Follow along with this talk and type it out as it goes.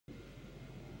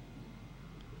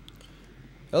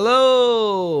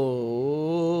Hello!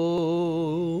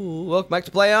 Welcome back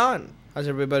to Play On. How's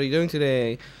everybody doing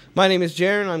today? My name is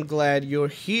Jaren. I'm glad you're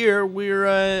here.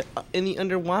 We're in the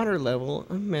underwater level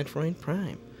of Metroid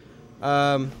Prime.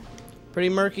 Pretty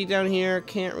murky down here.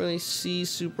 Can't really see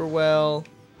super well.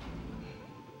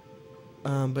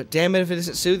 But damn it if it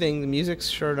isn't soothing. The music's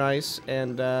sure nice.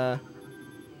 And an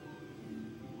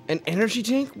energy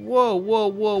tank? Whoa, whoa,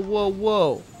 whoa, whoa,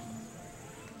 whoa.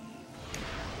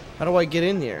 How do I get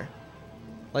in here?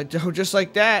 Like, just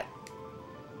like that.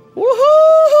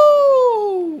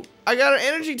 Woohoo! I got an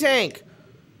energy tank.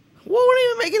 Whoa, we're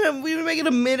even making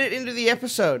a minute into the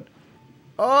episode.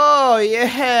 Oh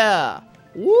yeah!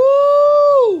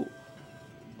 Woo!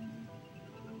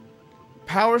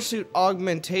 Power suit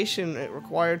augmentation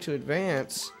required to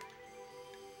advance.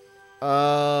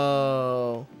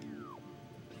 Oh.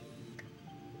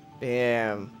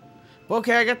 Damn.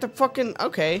 Okay, I got the fucking...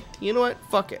 Okay, you know what?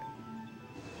 Fuck it.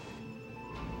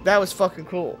 That was fucking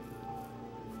cool.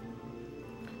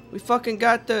 We fucking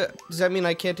got the... Does that mean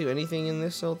I can't do anything in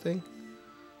this whole thing?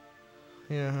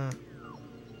 Yeah, huh?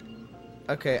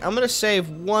 Okay, I'm gonna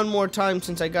save one more time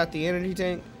since I got the energy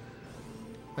tank.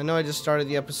 I know I just started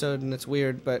the episode and it's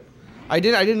weird, but... I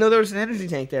didn't know there was an energy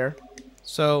tank there.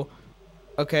 So...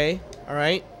 Okay,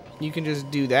 alright. You can just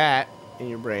do that in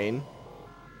your brain.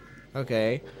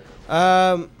 Okay.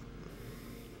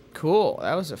 Cool.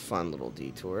 That was a fun little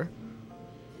detour.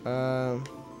 So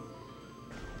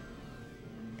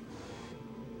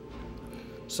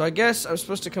I guess I'm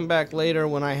supposed to come back later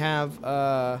when I have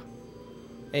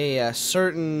a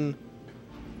certain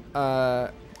power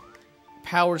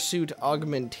suit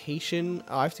augmentation.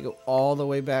 Oh, I have to go all the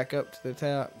way back up to the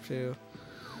top too.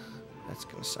 That's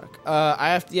gonna suck.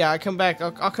 I come back.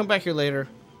 I'll come back here later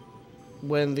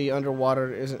when the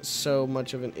underwater isn't so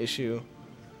much of an issue.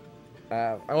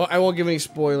 I won't give any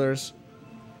spoilers,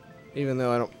 even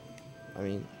though I don't. I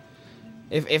mean,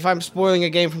 if I'm spoiling a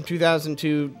game from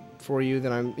 2002 for you,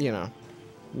 then I'm, you know,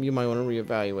 you might want to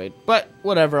reevaluate. But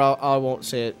whatever, I won't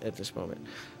say it at this moment.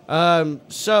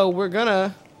 So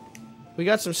we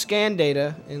got some scan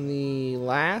data in the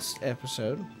last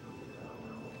episode.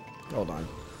 Hold on.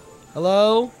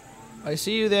 Hello, I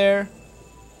see you there.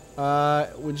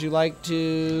 Would you like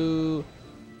to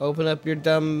open up your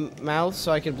dumb mouth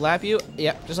so I can blap you?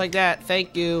 Yep, just like that.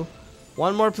 Thank you.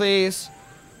 One more, please.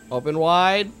 Open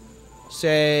wide.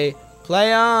 Say,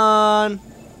 play on.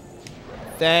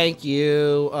 Thank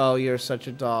you. Oh, you're such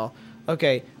a doll.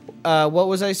 Okay, what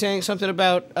was I saying? Something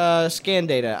about scan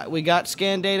data. We got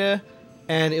scan data,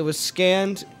 and it was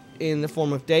scanned in the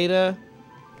form of data,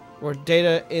 or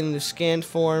data in the scanned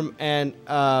form, and,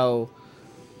 oh,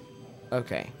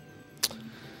 okay.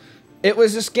 It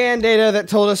was the scan data that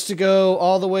told us to go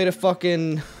all the way to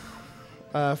fucking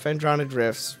Phendrana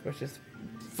Drifts, which is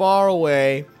far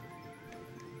away.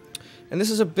 And this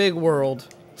is a big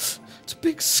world. It's a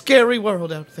big, scary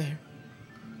world out there.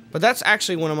 But that's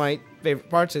actually one of my favorite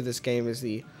parts of this game is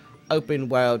the open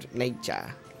world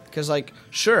nature. Because, like,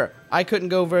 sure, I couldn't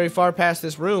go very far past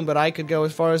this room, but I could go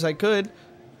as far as I could.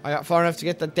 I got far enough to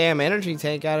get the damn energy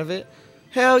tank out of it.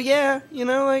 Hell yeah, you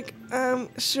know, like,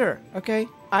 sure, okay?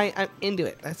 I'm into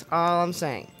it. That's all I'm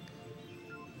saying.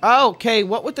 Okay,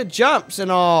 what with the jumps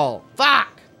and all?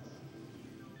 Fuck!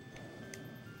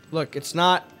 Look, it's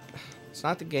not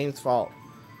the game's fault.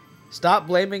 Stop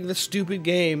blaming the stupid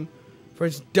game for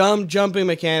its dumb jumping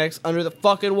mechanics under the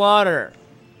fucking water.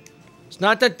 It's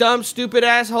not the dumb, stupid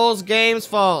asshole's game's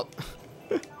fault.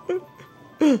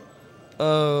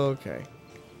 Okay.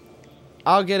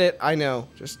 I'll get it, I know.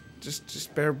 Just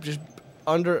bear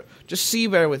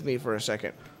bear with me for a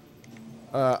second.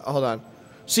 Hold on.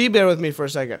 Bear with me for a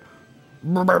second.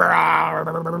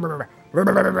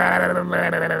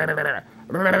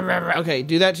 Okay,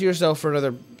 do that to yourself for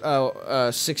another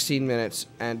 16 minutes,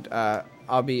 and I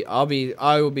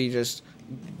will be just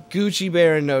Gucci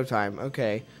Bear in no time.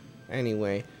 Okay.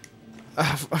 Anyway.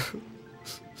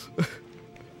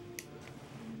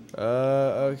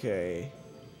 Okay.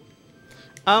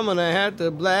 I'm gonna have to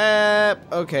blab.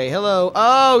 Okay, hello.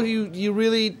 Oh, you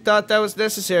really thought that was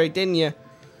necessary, didn't you?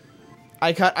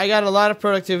 I got a lot of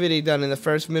productivity done in the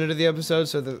first minute of the episode,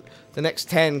 so the next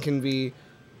 10 can be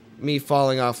me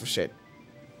falling off of shit.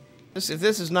 If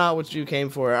this is not what you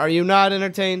came for, are you not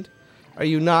entertained? Are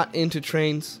you not into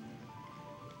trains?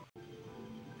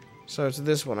 So it's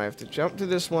this one. I have to jump to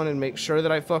this one and make sure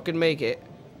that I fucking make it.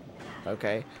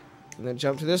 Okay. And then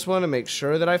jump to this one and make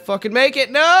sure that I fucking make it.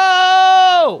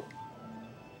 No!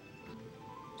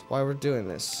 That's why we're doing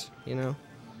this, you know?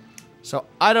 So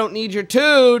I don't need your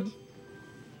tood.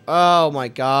 Oh my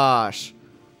gosh.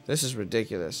 This is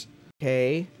ridiculous.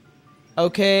 Okay.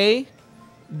 Okay.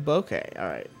 Okay. All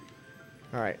right.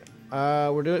 All right.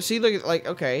 We're doing. See, look, like,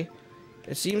 okay.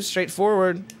 It seems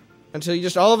straightforward until you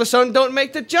just all of a sudden don't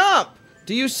make the jump.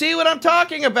 Do you see what I'm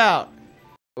talking about?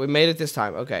 We made it this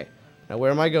time. Okay. Now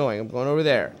where am I going? I'm going over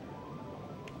there.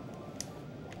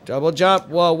 Double jump.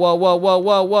 Whoa, whoa, whoa, whoa,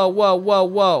 whoa, whoa, whoa, whoa,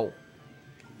 whoa.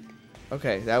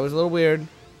 Okay, that was a little weird.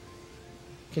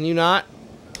 Can you not?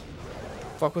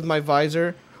 Fuck with my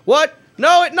visor. What?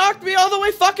 No, it knocked me all the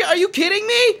way fucking. Are you kidding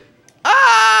me?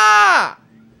 Ah!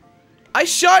 I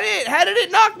shot it. How did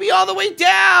it knock me all the way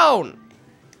down?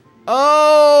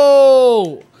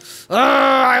 Oh!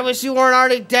 I wish you weren't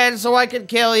already dead so I could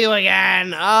kill you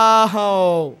again.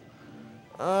 Oh.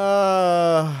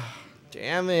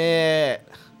 Damn it.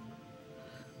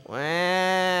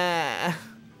 Wah.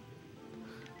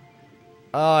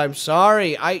 Oh, I'm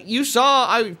sorry. You saw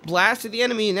I blasted the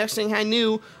enemy, and next thing I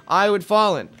knew, I would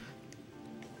fallen.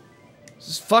 This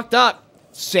is fucked up,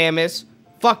 Samus.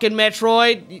 Fucking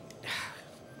Metroid.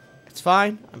 It's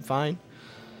fine. I'm fine.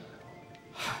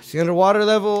 It's the underwater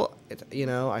level. You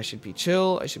know, I should be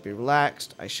chill. I should be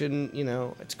relaxed. I shouldn't, you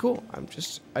know, it's cool. I'm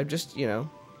just, you know,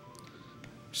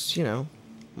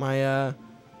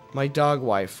 my dog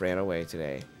wife ran away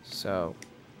today. So,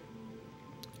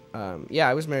 yeah,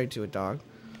 I was married to a dog.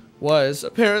 Was,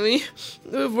 apparently,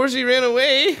 before she ran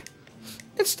away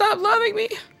and stopped loving me.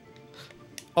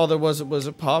 All there was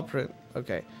a paw print.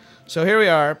 Okay. So here we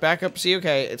are. Back up. See,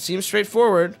 okay. It seems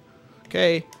straightforward.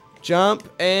 Okay. Jump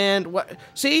and what?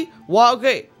 See? Why?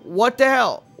 Okay. What the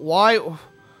hell? Why?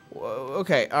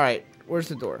 Okay. All right. Where's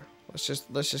the door? Let's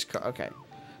just. Okay.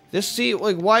 This see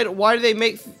like why do they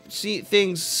make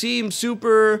things seem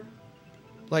super?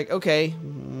 Like okay.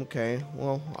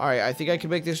 Well, all right. I think I can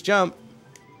make this jump.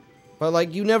 But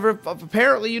like you never.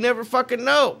 Apparently you never fucking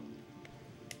know.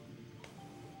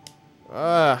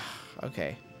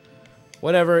 Okay.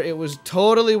 Whatever. It was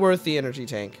totally worth the energy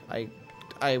tank. I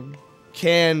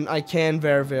can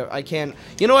verify. I can.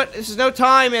 You know what? This is no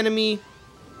time, enemy.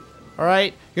 All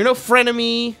right. You're no friend of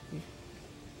me.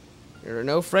 You're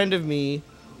no friend of me.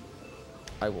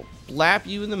 I will blap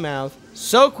you in the mouth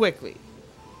so quickly.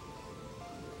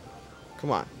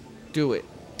 Come on. Do it.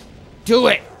 Do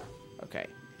it. Okay.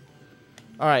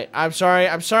 All right. I'm sorry.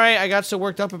 I got so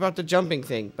worked up about the jumping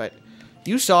thing, but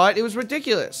you saw it. It was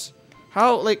ridiculous.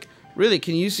 How, like, really,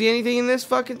 can you see anything in this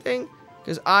fucking thing?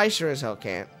 Because I sure as hell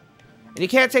can't. And you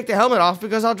can't take the helmet off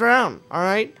because I'll drown,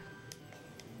 alright?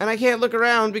 And I can't look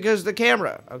around because the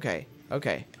camera. Okay,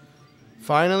 okay.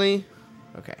 Finally.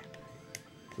 Okay.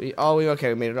 We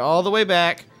made it all the way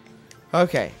back.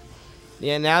 Okay.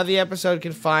 Yeah, now the episode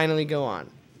can finally go on.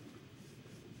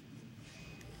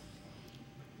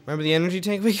 Remember the energy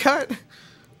tank we got?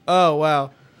 Oh,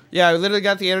 wow. Yeah, I literally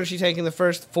got the energy tank in the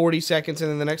first 40 seconds, and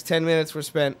then the next 10 minutes were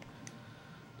spent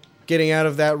getting out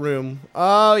of that room.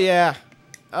 Oh, yeah.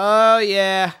 Oh,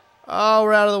 yeah. Oh,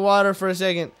 we're out of the water for a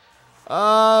second.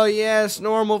 Oh, yes,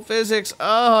 normal physics.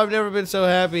 Oh, I've never been so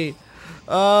happy.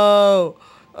 Oh.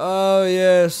 Oh,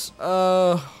 yes.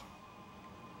 Oh.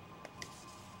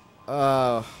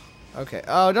 Oh. Okay.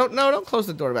 Oh, don't close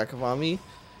the door back up on me.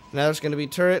 Now there's going to be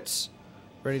turrets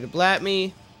ready to blat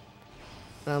me.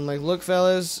 And I'm like, look,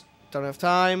 fellas, don't have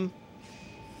time.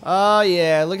 Oh,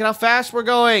 yeah, look at how fast we're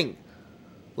going.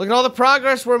 Look at all the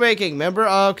progress we're making. Remember?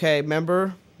 Okay,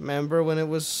 remember when it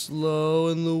was slow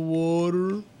in the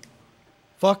water?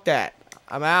 Fuck that.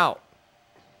 I'm out.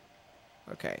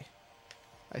 Okay.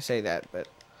 I say that, but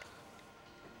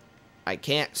I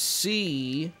can't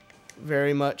see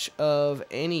very much of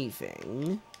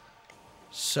anything.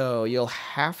 So you'll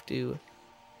have to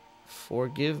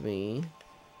forgive me.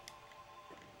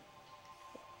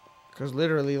 Because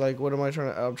literally, like, what am I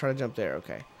trying to... Oh, I'm trying to jump there,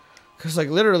 okay. Because, like,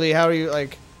 literally, how are you,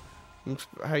 like...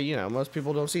 How, you know, most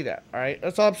people don't see that, alright?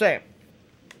 That's all I'm saying.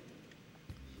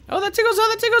 Oh, that tickles, oh,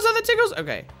 that tickles, oh, that tickles!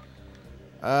 Okay.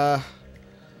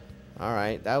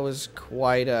 Alright, that was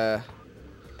quite a...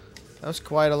 That was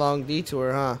quite a long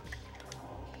detour, huh?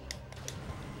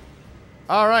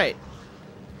 Alright.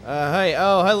 Hey,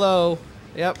 oh, hello.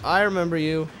 Yep, I remember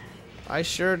you. I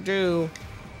sure do.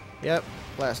 Yep,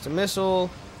 blast a missile.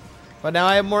 But now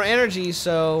I have more energy,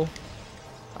 so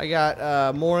I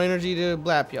got more energy to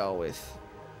blap y'all with.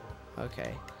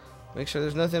 Okay. Make sure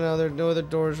there's no other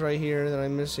doors right here that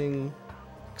I'm missing,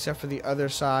 except for the other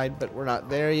side, but we're not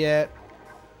there yet.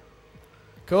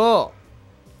 Cool.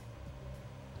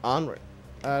 Onward.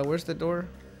 Where's the door?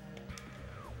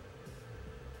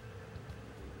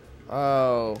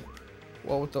 Oh.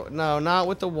 What with the... No, not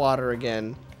with the water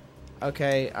again.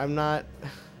 Okay, I'm not...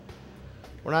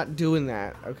 We're not doing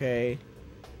that, okay?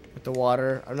 with the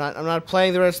water. I'm not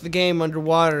playing the rest of the game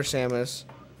underwater, Samus.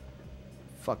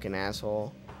 Fucking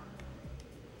asshole.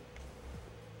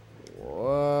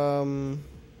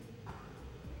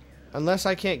 Unless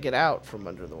I can't get out from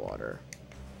under the water.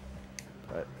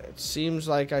 But it seems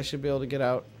like I should be able to get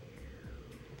out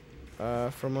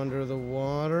from under the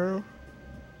water.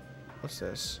 What's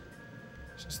this?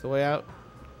 Is this the way out?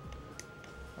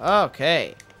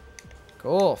 Okay.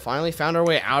 Cool. Finally found our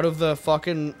way out of the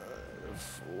fucking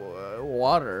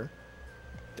water.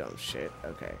 Dumb shit.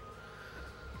 Okay.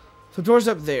 So door's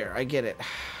up there. I get it.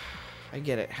 I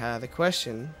get it. The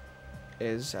question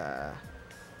is, do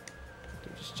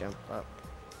you just jump up?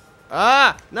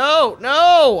 Ah! No!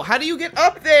 No! How do you get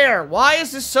up there? Why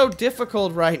is this so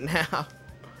difficult right now?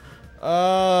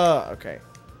 Okay.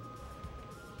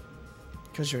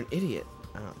 Because you're an idiot.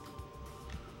 Oh.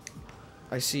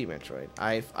 I see, Metroid.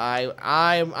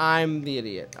 I'm the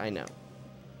idiot. I know.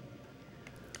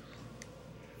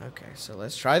 Okay, so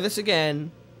let's try this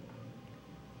again.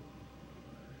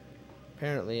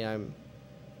 Apparently I'm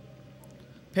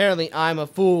a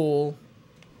fool.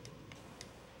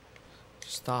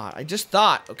 I just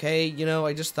thought, okay? You know,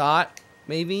 I just thought,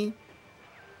 maybe.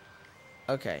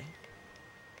 Okay.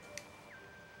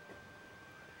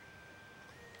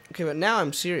 Okay, but now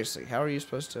I'm seriously, how are you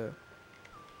supposed to...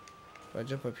 Do I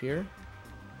jump up here?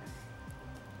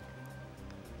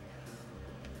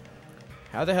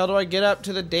 How the hell do I get up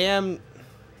to the damn...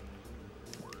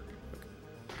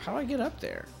 How do I get up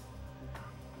there?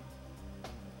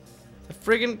 The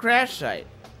friggin' crash site.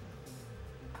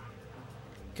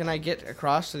 Can I get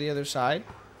across to the other side?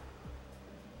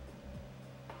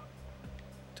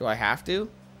 Do I have to?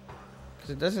 Because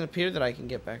it doesn't appear that I can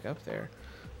get back up there.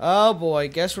 Oh boy,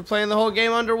 guess we're playing the whole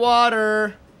game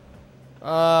underwater.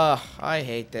 Ugh, I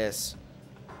hate this.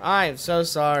 I am so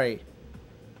sorry.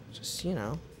 Just, you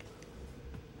know.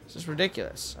 This is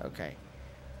ridiculous. Okay.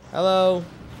 Hello.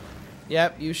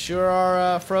 Yep, you sure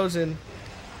are frozen.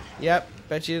 Yep,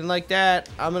 bet you didn't like that.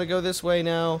 I'm gonna go this way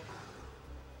now.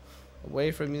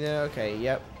 Away from you there. Okay,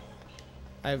 yep.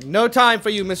 I have no time for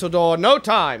you, Missildor. No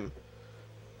time.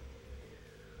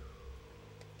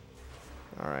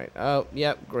 Alright. Oh,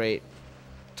 yep, great.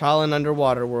 Talon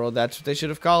Underwater World. That's what they should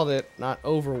have called it. Not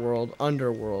Overworld.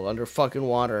 Underworld. Under fucking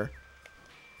water.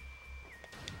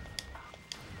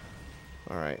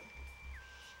 Alright.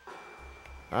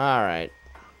 Alright.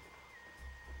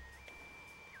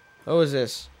 What is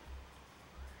this?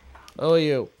 Oh,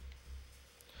 you.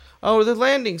 Oh, the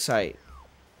landing site.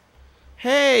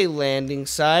 Hey, landing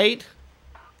site.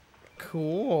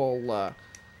 Cool.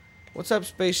 What's up,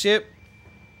 spaceship?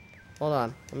 Hold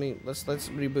on. Let's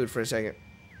reboot for a second.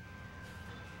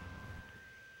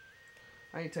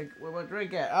 I need to take where my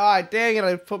drink at. Ah, dang it!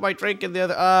 I put my drink in the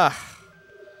other.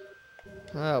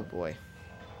 Oh boy.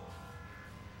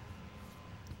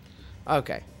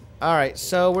 Okay. All right.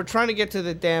 So we're trying to get to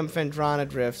the damn Phendrana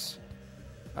Drifts.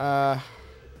 That's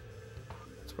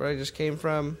where I just came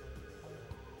from.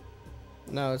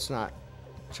 No, it's not.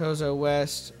 Chozo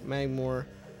West, Magmore.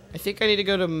 I think I need to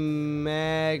go to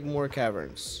Magmore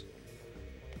Caverns.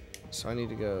 So I need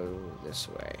to go this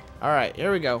way. Alright,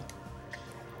 here we go.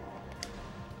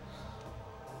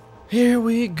 Here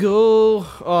we go.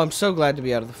 Oh, I'm so glad to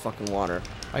be out of the fucking water.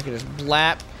 I can just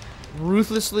blap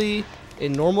ruthlessly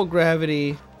in normal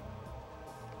gravity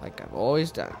like I've always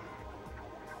done.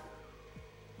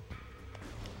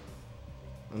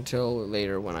 Until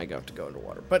later when I have to go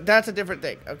underwater. But that's a different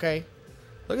thing, okay?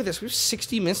 Look at this. We have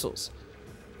 60 missiles.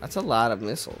 That's a lot of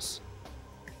missiles.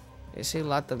 It's a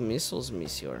lot of missiles,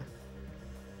 monsieur.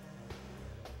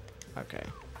 Okay.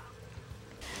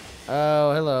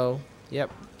 Oh, hello. Yep.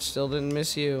 Still didn't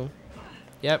miss you.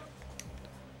 Yep.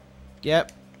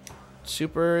 Yep.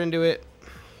 Super into it.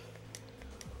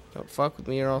 Don't fuck with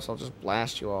me or else I'll just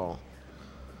blast you all.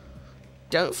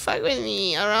 Don't fuck with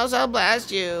me or else I'll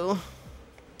blast you.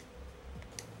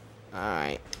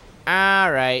 Alright.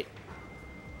 Alright.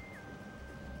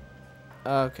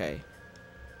 Okay.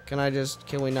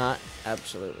 Can we not?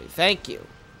 Absolutely. Thank you.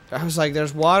 I was like,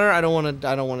 there's water. I don't want to do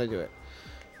it.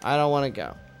 I don't want to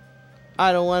go.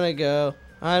 I don't want to go.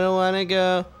 I don't want to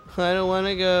go. I don't want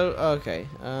to go. Okay.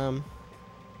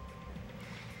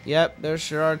 Yep, there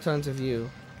sure are tons of you.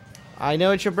 I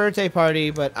know it's your birthday party,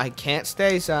 but I can't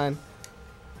stay, son.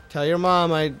 Tell your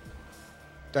mom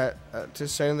to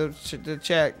send the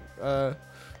check.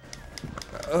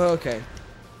 Okay.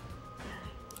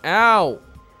 Ow!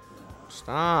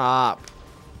 Stop.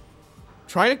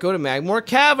 Trying to go to Magmore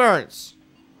Caverns.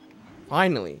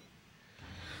 Finally.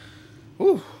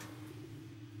 Whew.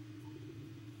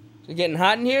 Is it getting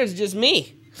hot in here? Is it just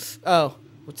me? Oh,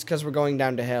 it's because we're going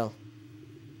down to hell.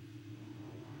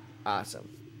 Awesome.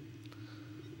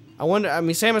 I wonder, I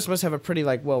mean, Samus must have a pretty,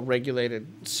 like,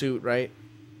 well-regulated suit, right?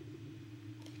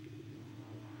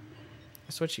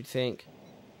 That's what you'd think.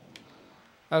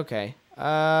 Okay.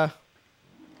 Now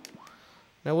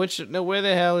where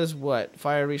the hell is what?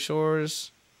 Fiery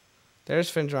Shores?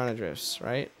 There's Phendrana Drifts,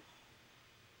 right?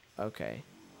 Okay.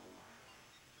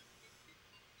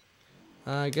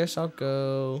 I guess I'll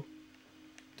go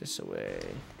this way.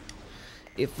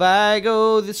 If I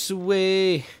go this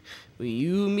way, will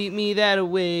you meet me that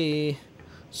way?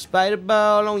 Spider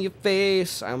ball on your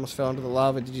face. I almost fell into the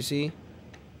lava, did you see?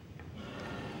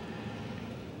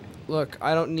 Look,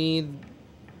 I don't need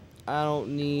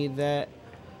that.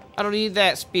 I don't need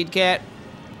that, Speed Cat.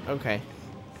 Okay.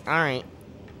 Alright.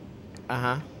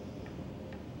 Uh-huh.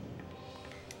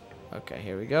 Okay,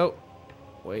 here we go.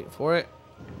 Wait for it.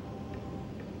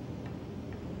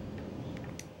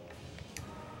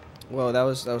 Whoa, that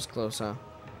was close, huh?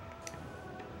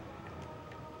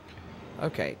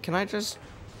 Okay, can I just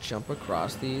jump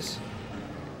across these?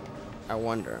 I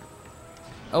wonder.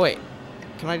 Oh wait,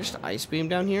 can I just ice beam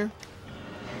down here?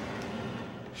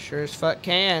 Sure as fuck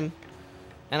can.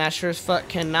 And I sure as fuck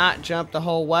cannot jump the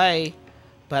whole way,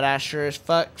 but I sure as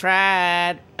fuck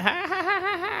tried.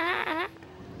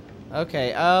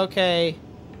 Okay, okay.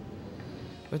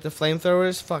 With the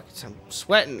flamethrowers, fuck, I'm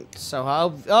sweating. So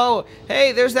how? Oh,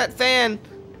 hey, there's that fan.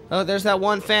 Oh, there's that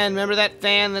one fan. Remember that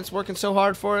fan that's working so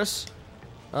hard for us?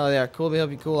 Oh, yeah, cool. Let me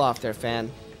help you cool off there,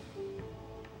 fan.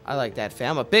 I like that fan.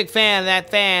 I'm a big fan of that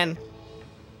fan.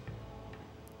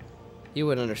 You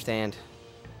wouldn't understand.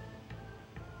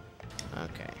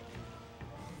 Okay.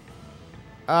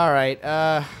 Alright,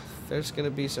 there's gonna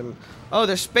be some... Oh,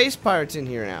 there's space pirates in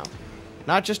here now.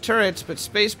 Not just turrets, but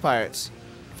space pirates.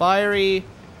 Fiery,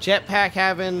 jetpack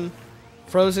having,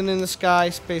 frozen in the sky,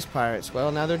 space pirates.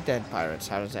 Well, now they're dead pirates.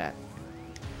 How does that?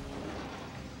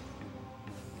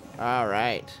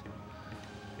 Alright.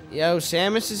 Yo,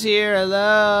 Samus is here.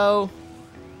 Hello.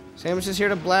 Samus is here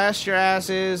to blast your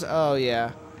asses. Oh,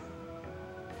 yeah.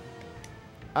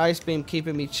 Ice beam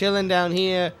keeping me chilling down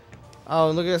here. Oh,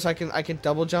 look at this. I can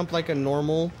double jump like a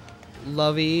normal,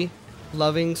 loving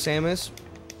Samus.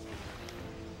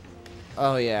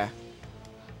 Oh, yeah.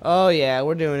 Oh, yeah.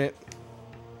 We're doing it.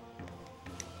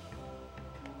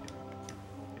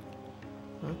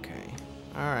 Okay.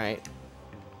 Alright.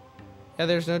 Yeah,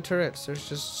 there's no turrets. There's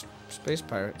just space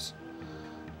pirates.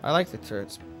 I like the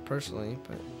turrets, personally,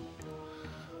 but...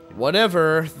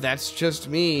 Whatever. That's just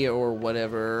me, or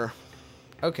whatever.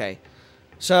 Okay.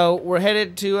 So, we're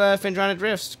headed to Phendrana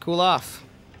Drifts to cool off.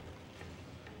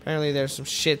 Apparently there's some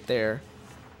shit there.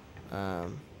 That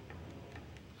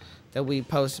we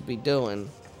supposed to be doing.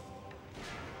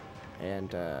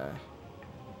 And, I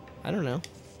don't know.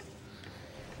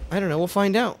 I don't know. We'll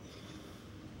find out.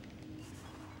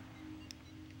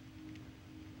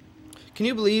 Can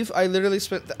you believe I literally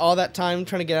spent all that time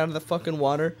trying to get out of the fucking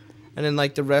water? And then,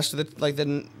 like, the rest of the, like,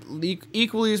 the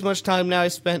equally as much time now I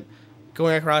spent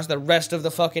going across the rest of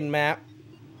the fucking map.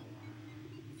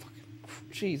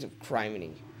 Fucking cheese of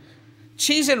criminy.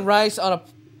 Cheese and rice on a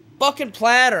fucking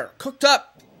platter. Cooked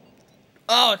up.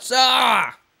 Oh, it's,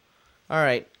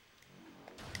 Alright.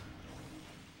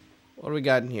 What do we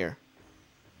got in here?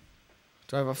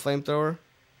 Do I have a flamethrower?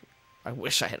 I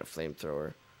wish I had a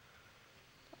flamethrower.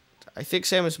 I think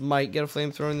Samus might get a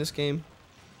flamethrower in this game.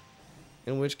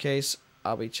 In which case,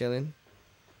 I'll be chilling.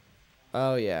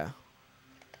 Oh, yeah.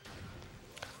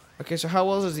 Okay, so how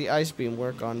well does the ice beam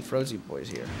work on Frozy Boys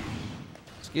here?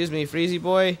 Excuse me, Freezy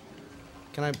Boy.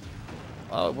 Can I...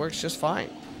 Oh, it works just fine.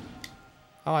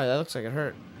 Oh, that looks like it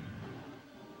hurt.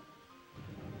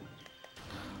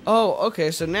 Oh,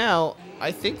 okay, so now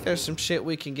I think there's some shit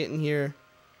we can get in here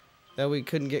that we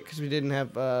couldn't get because we didn't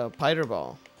have Piter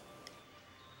Ball.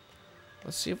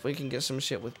 Let's see if we can get some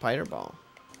shit with Piter Ball.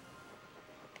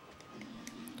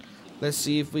 Let's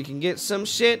see if we can get some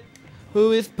shit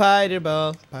with Piter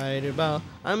Ball. Piter Ball.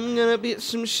 I'm gonna get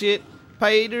some shit.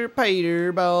 Piter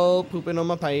Ball. Pooping on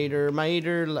my Piter.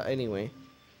 Miter.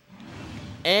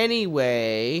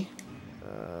 Anyway.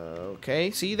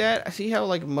 Okay. See that? See how,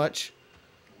 like, much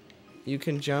you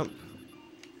can jump?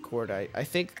 Cordite. I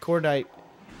think Cordite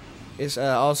is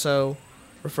also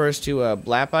refers to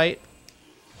Blapite.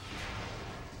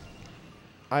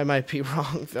 I might be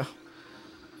wrong, though.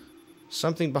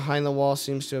 Something behind the wall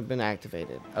seems to have been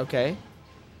activated. Okay.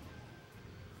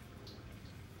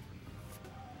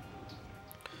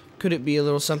 Could it be a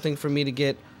little something for me to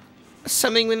get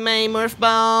something with my morph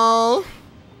ball?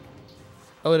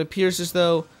 Oh, it appears as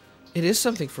though it is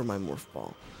something for my morph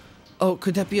ball. Oh,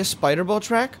 could that be a spider ball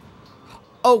track?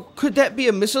 Oh, could that be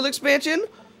a missile expansion?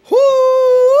 Whoo!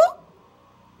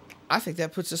 I think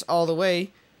that puts us all the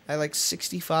way at like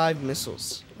 65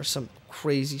 missiles or some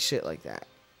crazy shit like that.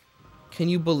 Can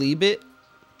you believe it?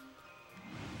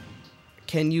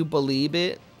 Can you believe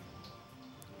it?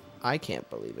 I can't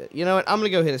believe it. You know what? I'm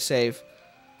going to go hit a save.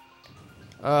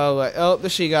 Oh, the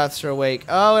She-Goths are awake.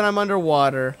 Oh, and I'm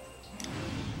underwater.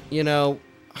 You know,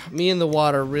 me and the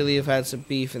water really have had some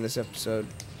beef in this episode.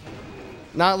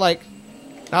 Not like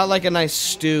a nice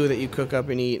stew that you cook up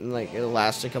and eat and like it'll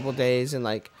last a couple days and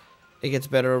like it gets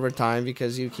better over time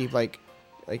because you keep like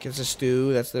it's a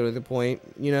stew. That's literally the point,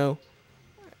 you know.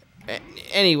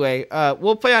 Anyway,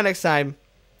 we'll play on next time.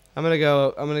 I'm gonna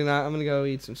go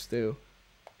eat some stew.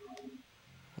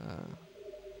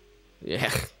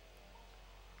 Yeah.